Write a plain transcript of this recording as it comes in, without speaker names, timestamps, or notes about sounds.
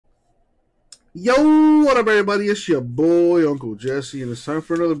Yo, what up, everybody? It's your boy, Uncle Jesse, and it's time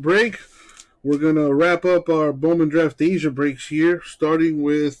for another break. We're going to wrap up our Bowman Draft Asia breaks here, starting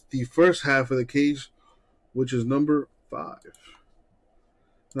with the first half of the case, which is number 5.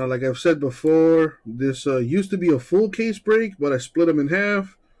 Now, like I've said before, this used to be a full case break, but I split them in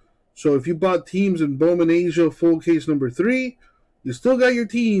half. So if you bought teams in Bowman Asia full case number 3, you still got your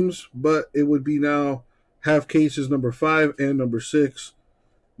teams, but it would be now half cases number 5 and number 6.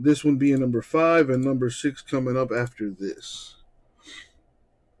 This one being number 5 and number 6 coming up after this.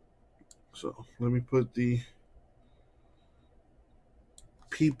 So let me put the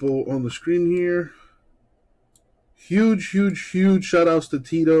people on the screen here. Huge shout outs to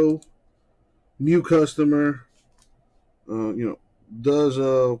Tito, new customer. Does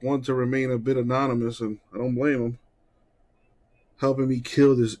want to remain a bit anonymous, and I don't blame him. Helping me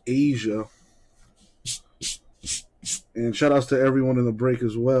kill this Asia. And shout outs to everyone in the break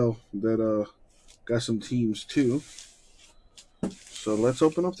as well that got some teams too. So let's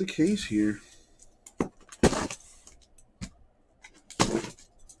open up the case here.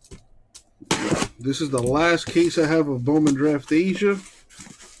 This is the last case I have of Bowman Draft Asia.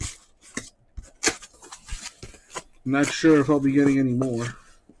 Not sure if I'll be getting any more.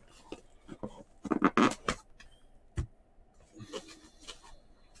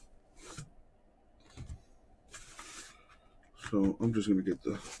 So I'm just going to get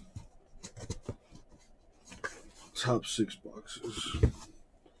the top 6 boxes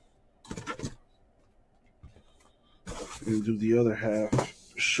and do the other half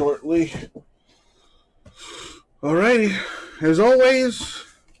shortly. Alrighty, as always,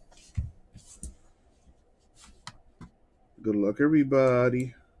 good luck,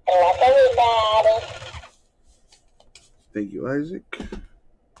 everybody. Good luck, everybody. Thank you, Isaac.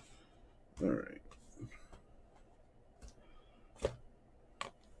 All right.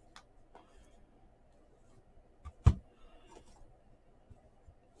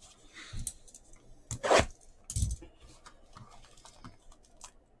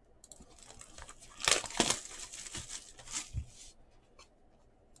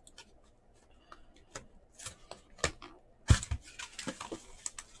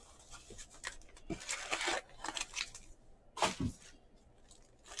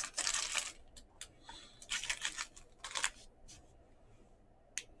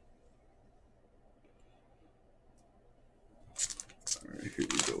 Here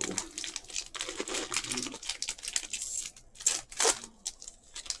we go.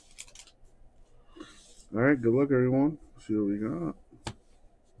 All right, good luck, everyone. Let's see what we got.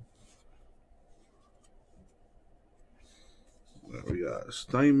 We got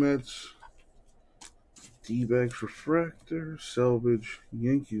Steinmetz, D-backs refractor, salvage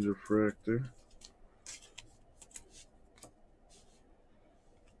Yankees refractor,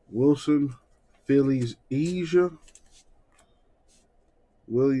 Wilson, Phillies Asia,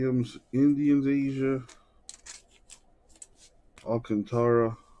 Williams, Indians Asia,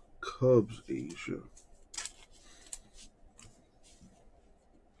 Alcantara, Cubs Asia.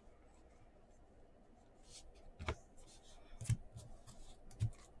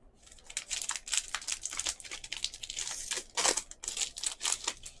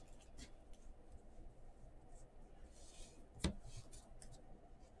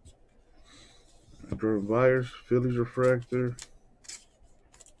 Jordan Byers, Phillies refractor,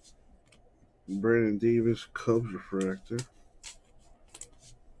 Brandon Davis, Cubs refractor,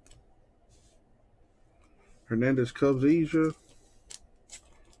 Hernandez, Cubs Asia,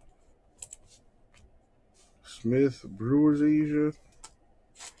 Smith, Brewers Asia,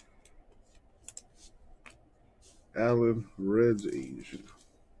 Allen, Reds Asia.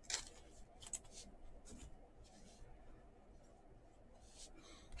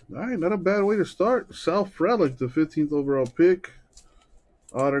 All right, not a bad way to start. Sal Frelick, the 15th overall pick.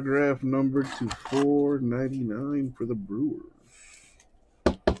 Autograph numbered to 499 for the Brewers.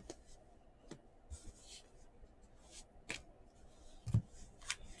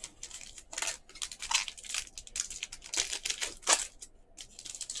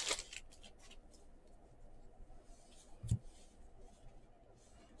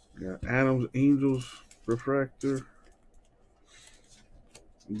 Got Adams, Angels refractor.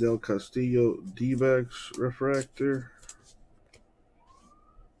 Del Castillo, D-backs refractor.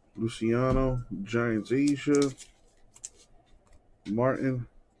 Luciano, Giants Asia. Martin,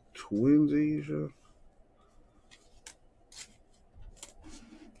 Twins Asia.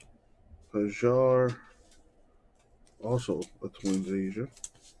 Hajar, also a Twins Asia.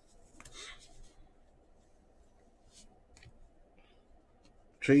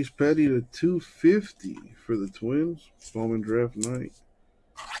 Chase Petty to 250 for the Twins. Bowman draft night.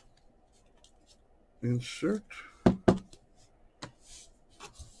 Insert.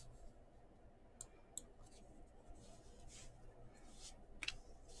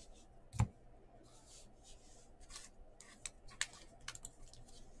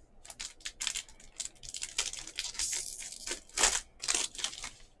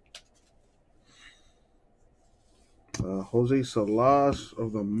 Jose Salas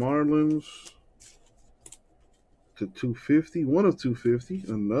of the Marlins to 250. One of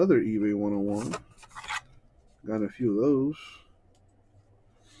 250. Another eBay 101. Got a few of those.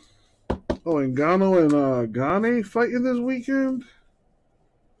 Oh, and Gano and Gane fighting this weekend.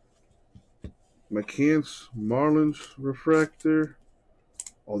 McCants Marlins refractor.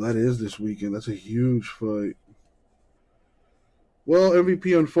 Oh, that is this weekend. That's a huge fight. Well,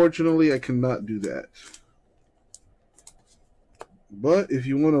 MVP, unfortunately, I cannot do that. But if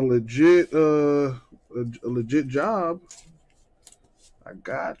you want a legit job, I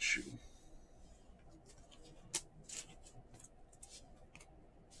got you.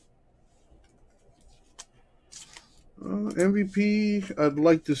 MVP, I'd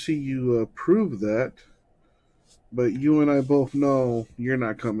like to see you prove that, but you and I both know you're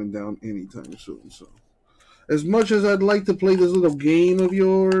not coming down anytime soon. So, as much as I'd like to play this little game of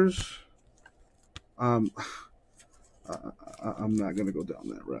yours, um, I'm not gonna go down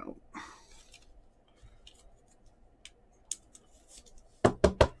that route.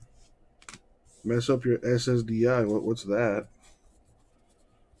 Mess up your SSDI. What's that?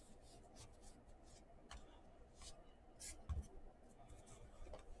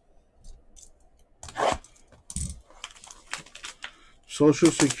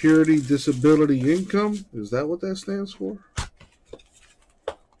 Social Security Disability Income? Is that what that stands for?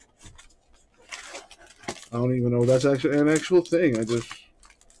 I don't even know. That's actually an actual thing. I just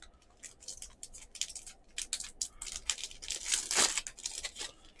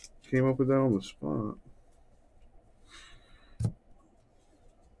came up with that on the spot.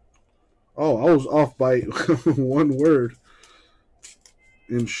 Oh, I was off by one word.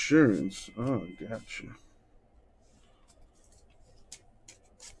 Insurance. Oh, gotcha.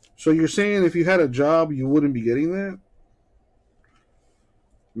 So you're saying if you had a job, you wouldn't be getting that?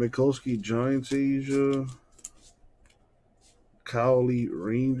 Mikulski Giants Asia. Cowley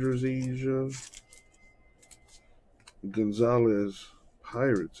Rangers Asia. Gonzalez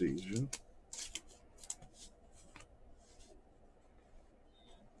Pirates Asia.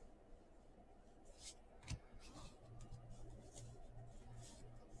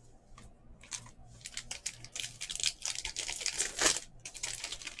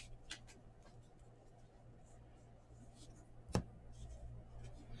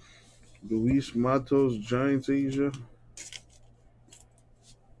 Luis Matos Giants Asia.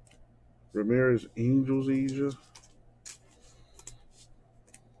 Ramirez Angels Asia.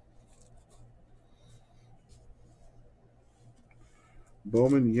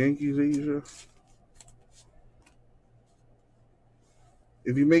 Bowman Yankees Asia.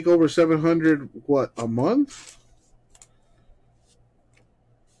 If you make over 700, what, a month?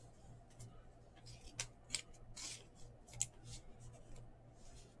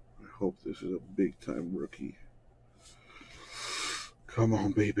 I hope this is a big time rookie. Come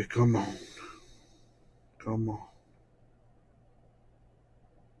on, baby, come on. Come on.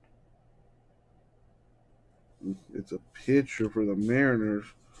 It's a pitcher for the Mariners.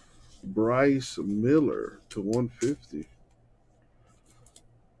 Bryce Miller to 150.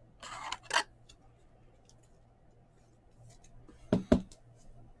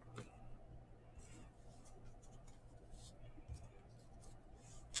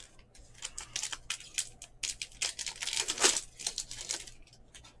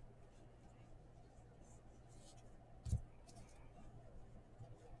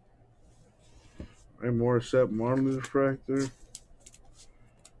 And Morissette Marlins refractor.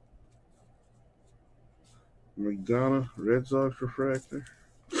 McDonough Red Sox refractor.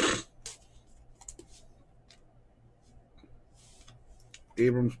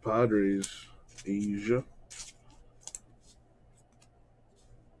 Abrams Padres Asia.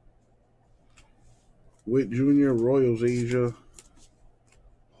 Witt Jr. Royals Asia.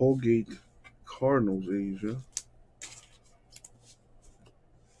 Holgate Cardinals Asia.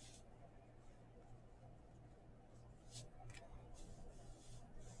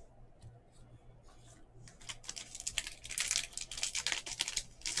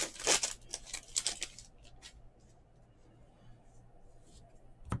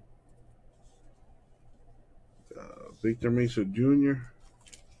 Victor Mesa Jr.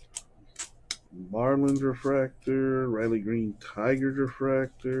 Marlins refractor. Riley Green Tigers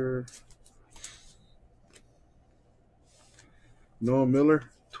refractor. Noah Miller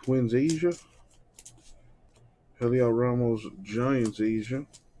Twins Asia. Heliot Ramos, Giants, Asia.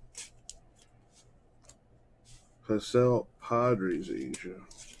 Hassel, Padres, Asia.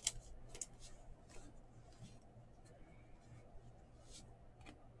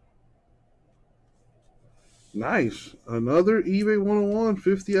 Nice. Another eBay 101,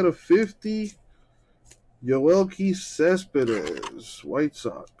 50 out of 50. Yoelqui Cespedes, White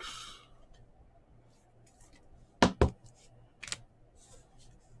Sox. All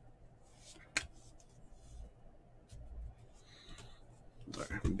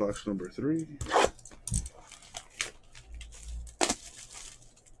right, box number 3.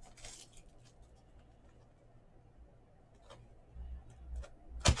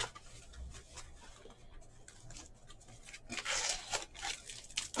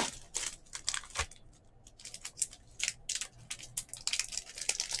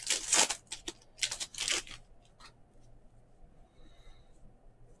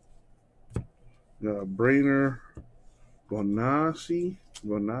 Brainer Bonacci, I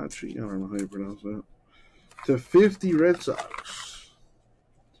don't know how you pronounce that. To 50 Red Sox.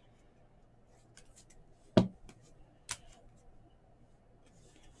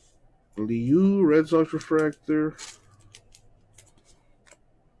 Liu, Red Sox refractor.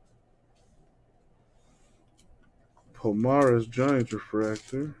 Pomares, Giants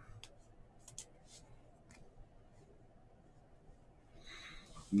refractor.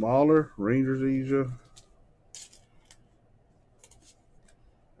 Mahler, Rangers Asia.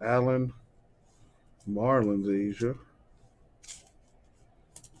 Allen, Marlins Asia.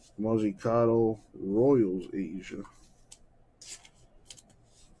 Mozzicato, Royals Asia.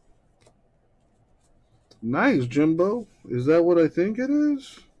 Nice, Jimbo. Is that what I think it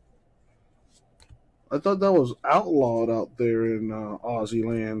is? I thought that was outlawed out there in Aussie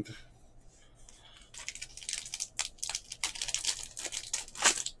land.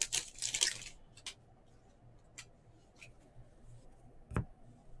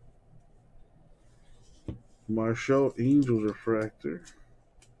 Marshall, Angels refractor.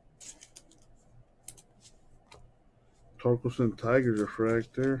 Torkelson, Tigers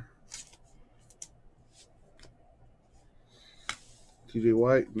refractor. TJ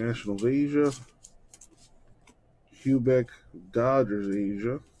White, Nationals Asia. Hubeck, Dodgers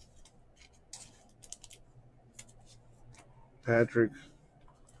Asia. Patrick,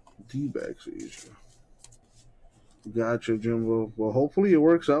 D-backs Asia. Gotcha, Jimbo. Well, hopefully it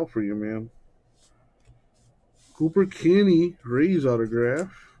works out for you, man. Cooper Kinney, Rays autograph.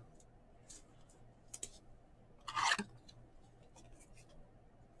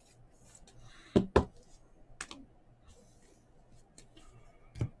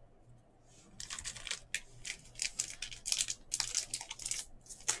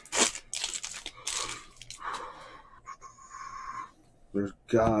 There's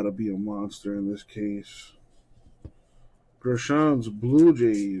gotta be a monster in this case. Gershon's Blue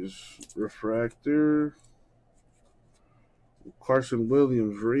Jays refractor. Carson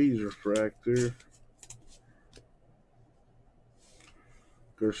Williams, Rays refractor.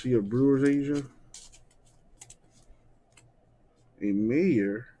 Garcia, Brewers Asia. A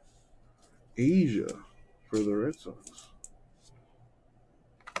Mayer, Asia for the Red Sox.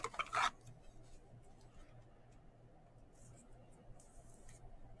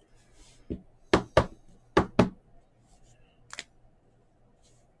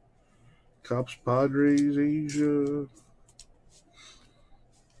 Cops, Padres Asia.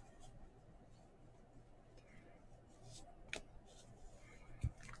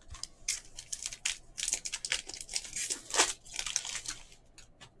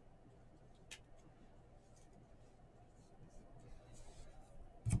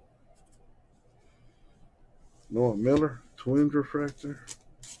 Noah Miller, Twins refractor.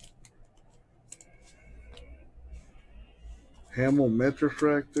 Hamill, Met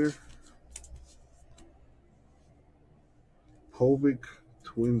refractor. Povich,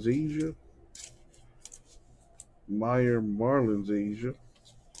 Twins Asia. Meyer, Marlins Asia.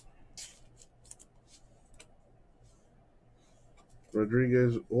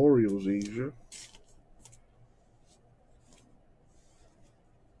 Rodriguez, Orioles Asia.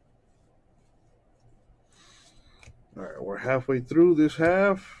 All right, we're halfway through this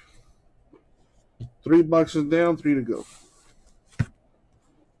half. 3 boxes down, 3 to go.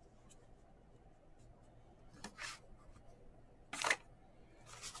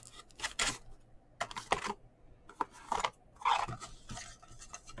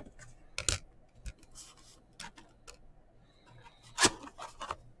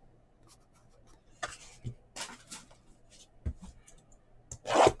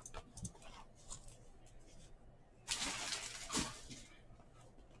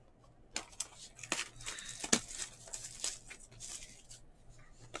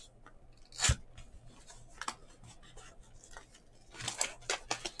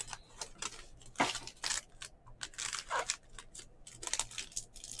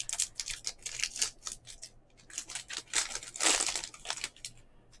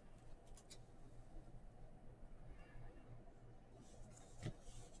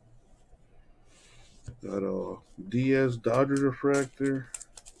 Got a Diaz Dodgers refractor.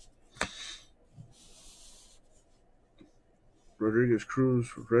 Rodriguez Cruz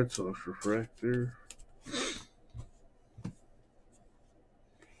Red Sox refractor.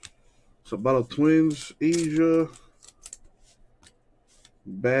 Sabato Twins Asia.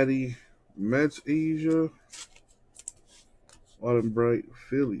 Batty Mets Asia. Autumn Bright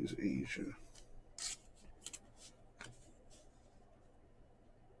Phillies Asia.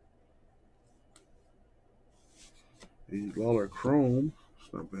 A Lawler Chrome.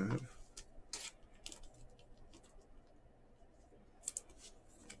 It's not bad.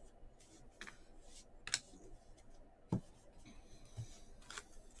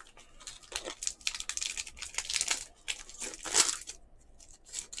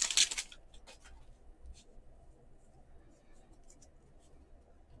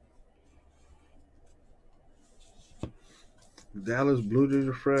 Dallas Blue Jays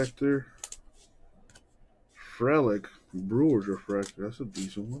refractor. Frelick Brewers refractor. That's a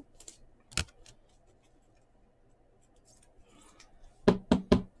decent one.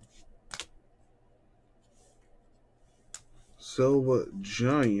 Silva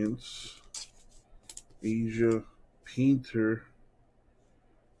Giants Asia. Painter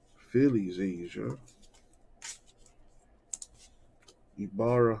Phillies Asia.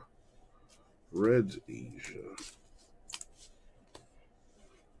 Ibarra Reds Asia.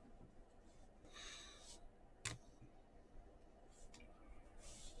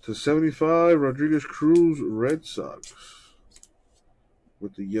 /75 Rodriguez Cruz Red Sox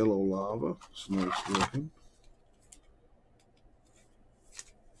with the yellow lava. It's nice looking.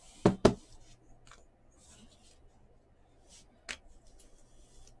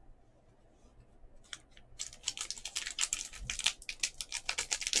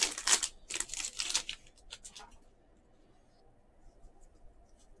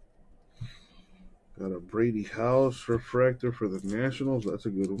 Got a Brady House refractor for the Nationals. That's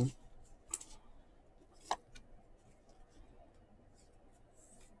a good one.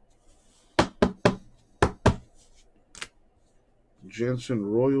 Jensen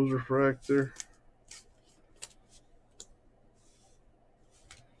Royals refractor.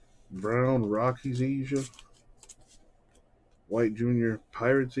 Brown Rockies Asia. White Jr.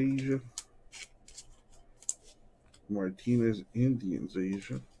 Pirates Asia. Martinez Indians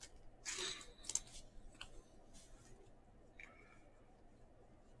Asia.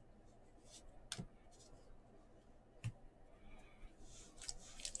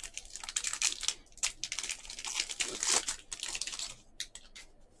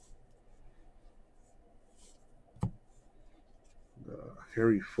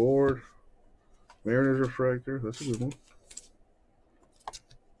 Harry Ford Mariners refractor. That's a good one.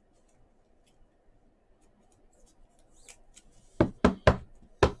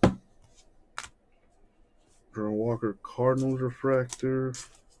 John Walker Cardinals refractor.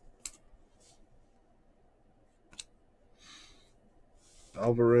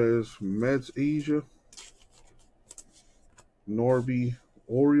 Alvarez Mets Asia. Norby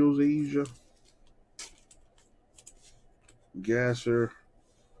Orioles Asia. Gasser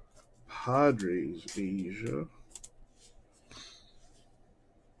Padres Asia.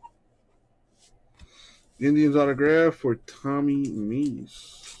 Indians autograph for Tommy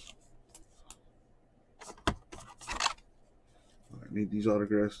Meese. I need these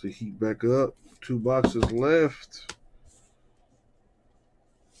autographs to heat back up. 2 boxes left.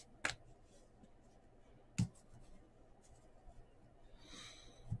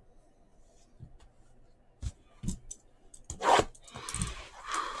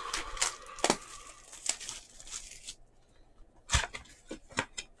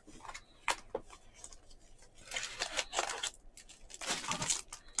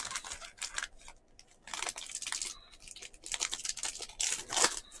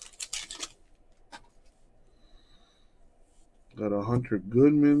 Got a Hunter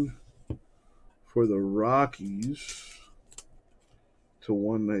Goodman for the Rockies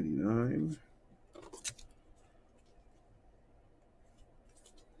 /199.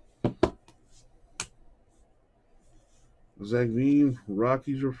 Zach Veen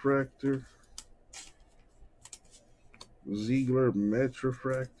Rockies refractor. Ziegler Mets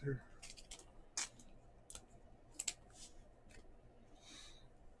refractor.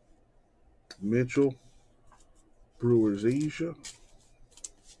 Mitchell Brewers Asia.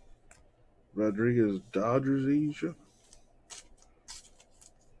 Rodriguez Dodgers Asia.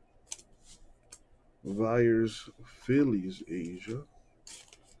 Vyers Phillies Asia.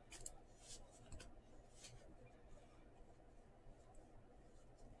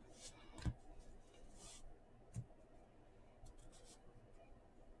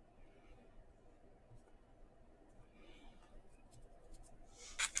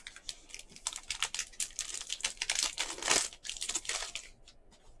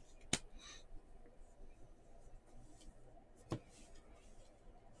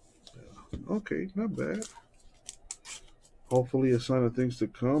 Okay, not bad. Hopefully a sign of things to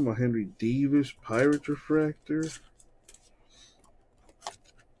come. A Henry Davis Pirates refractor.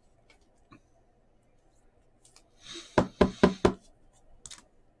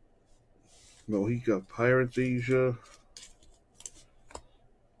 Mojica Pirates Asia.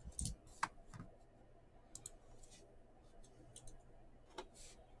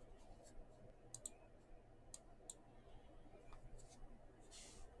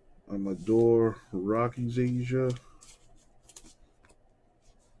 Amador Rockies Asia.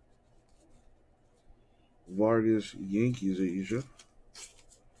 Vargas Yankees Asia.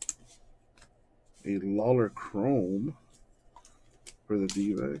 A Lawler Chrome for the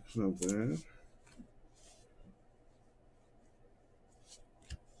D-backs, not bad.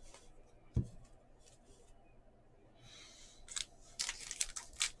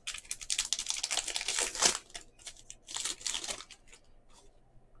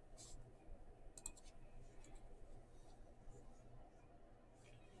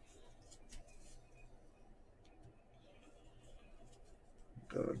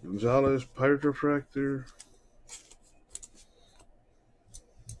 Gonzalez Pirate refractor.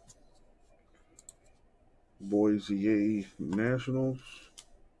 Boise Nationals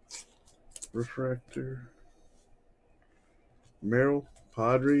refractor. Merrill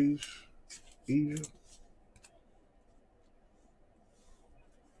Padres Asia.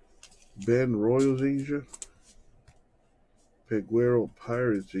 Ben Royals Asia. Peguero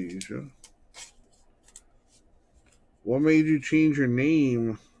Pirates Asia. What made you change your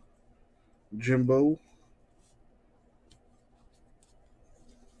name, Jimbo?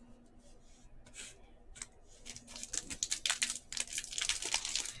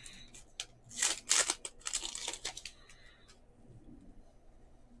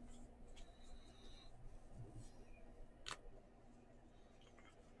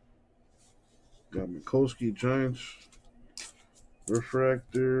 Got Mikulski Giants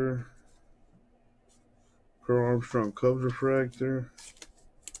refractor. Carl Armstrong Cubs refractor.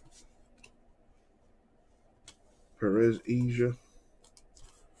 Perez Asia.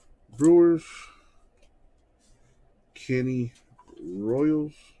 Brewers. Kenny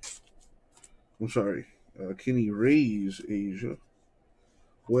Royals. I'm sorry. Kenny Rays Asia.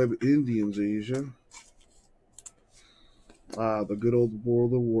 Webb Indians Asia. The good old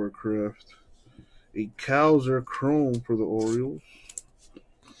World of Warcraft. A Kowser Chrome for the Orioles.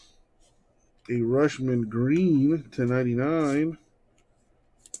 A Rushman Green to 99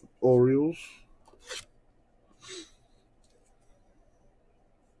 Orioles.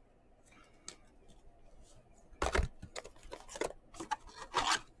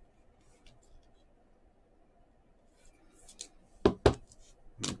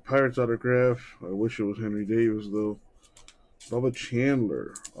 Pirates autograph. I wish it was Henry Davis though. Bubba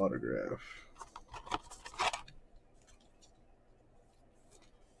Chandler autograph.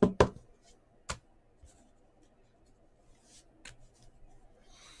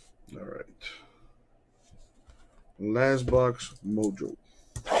 All right. Last box, Mojo.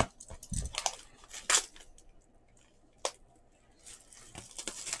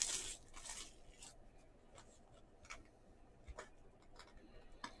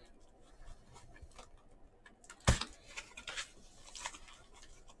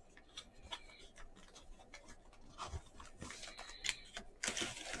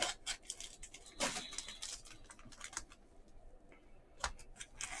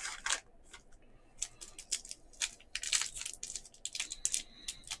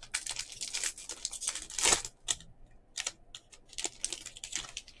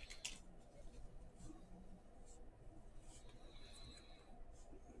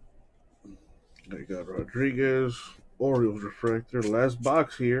 I got Rodriguez, Orioles refractor. Last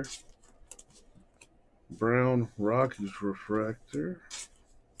box here. Brown Rockies refractor.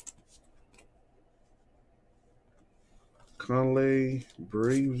 Conley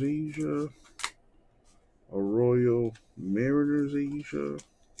Braves Asia. Arroyo Mariners Asia.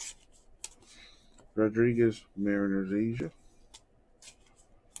 Rodriguez Mariners Asia.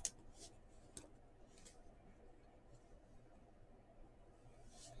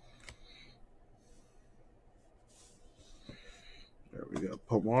 There we got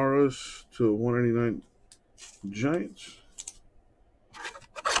Palmares to 199 Giants.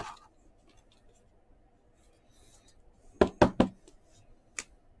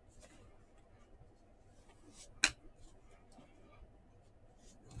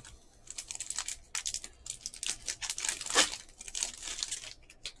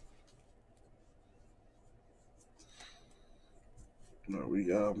 We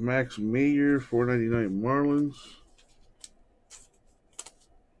got Max Meyer, 499 Marlins.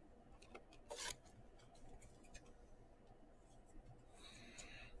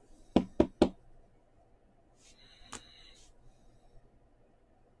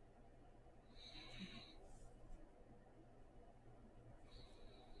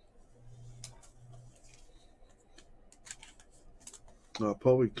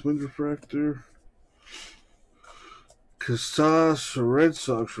 Public Twins refractor. Casas Red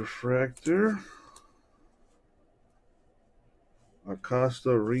Sox refractor.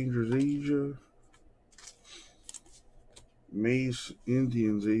 Acosta Rangers Asia. Mace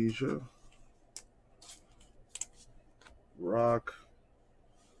Indians Asia.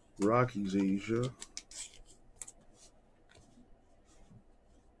 Rockies Asia.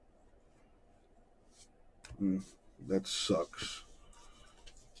 That sucks.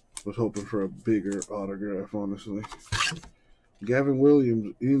 Was hoping for a bigger autograph, honestly. Gavin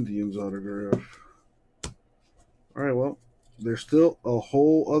Williams Indians autograph. Alright, well, there's still a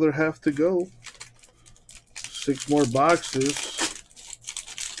whole other half to go. 6 more boxes,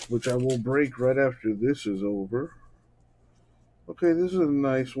 which I will break right after this is over. Okay, this is a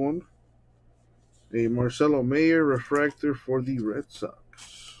nice one. A Marcelo Mayer refractor for the Red Sox.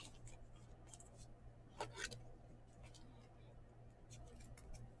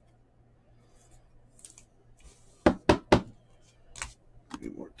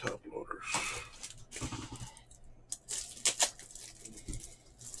 Need more top loaders.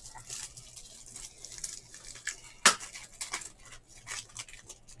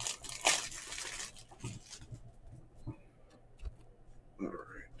 All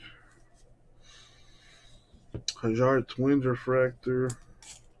right. Hajar Twins refractor.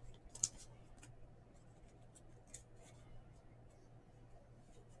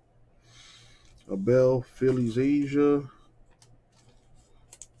 Abel Phillies Asia.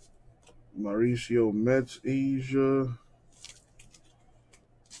 Mauricio Mets Asia.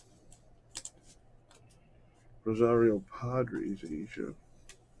 Rosario Padres Asia.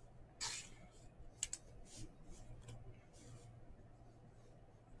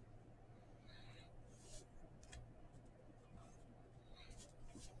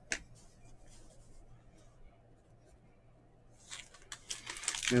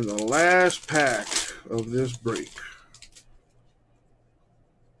 And the last pack of this break.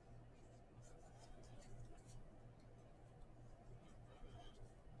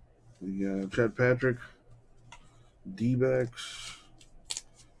 We got Chad Patrick, D-backs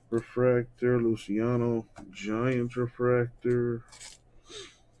refractor, Luciano Giants refractor,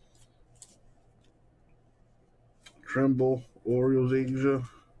 Tremble Orioles Asia,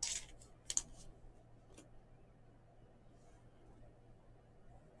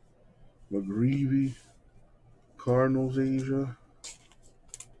 McGreevy Cardinals Asia,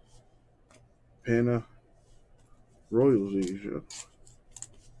 Pana Royals Asia,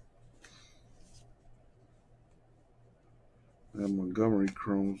 and Montgomery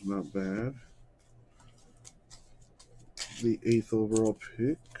Chrome's not bad. The 8th overall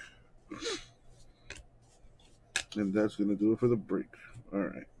pick. And that's going to do it for the break. All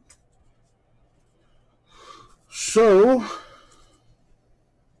right. So,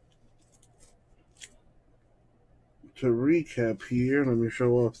 to recap here, let me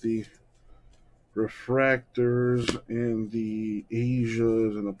show off the refractors and the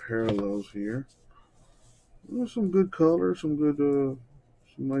Asias and the parallels here. There's some good color, some good,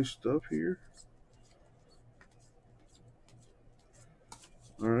 some nice stuff here.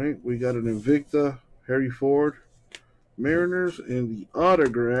 All right, we got an Invicta, Harry Ford, Mariners, and the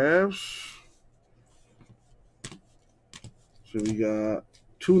autographs. So we got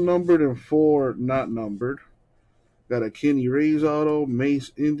 2 numbered and 4 not numbered. Got a Kenny Rays auto,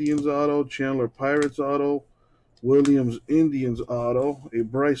 Mace Indians auto, Chandler Pirates auto, Williams Indians auto, a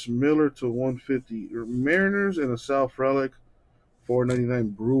Bryce Miller to 150 Mariners, and a Sal Frelick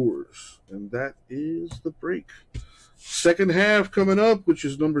 499 Brewers. And that is the break. Second half coming up, which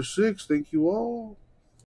is number 6. Thank you all.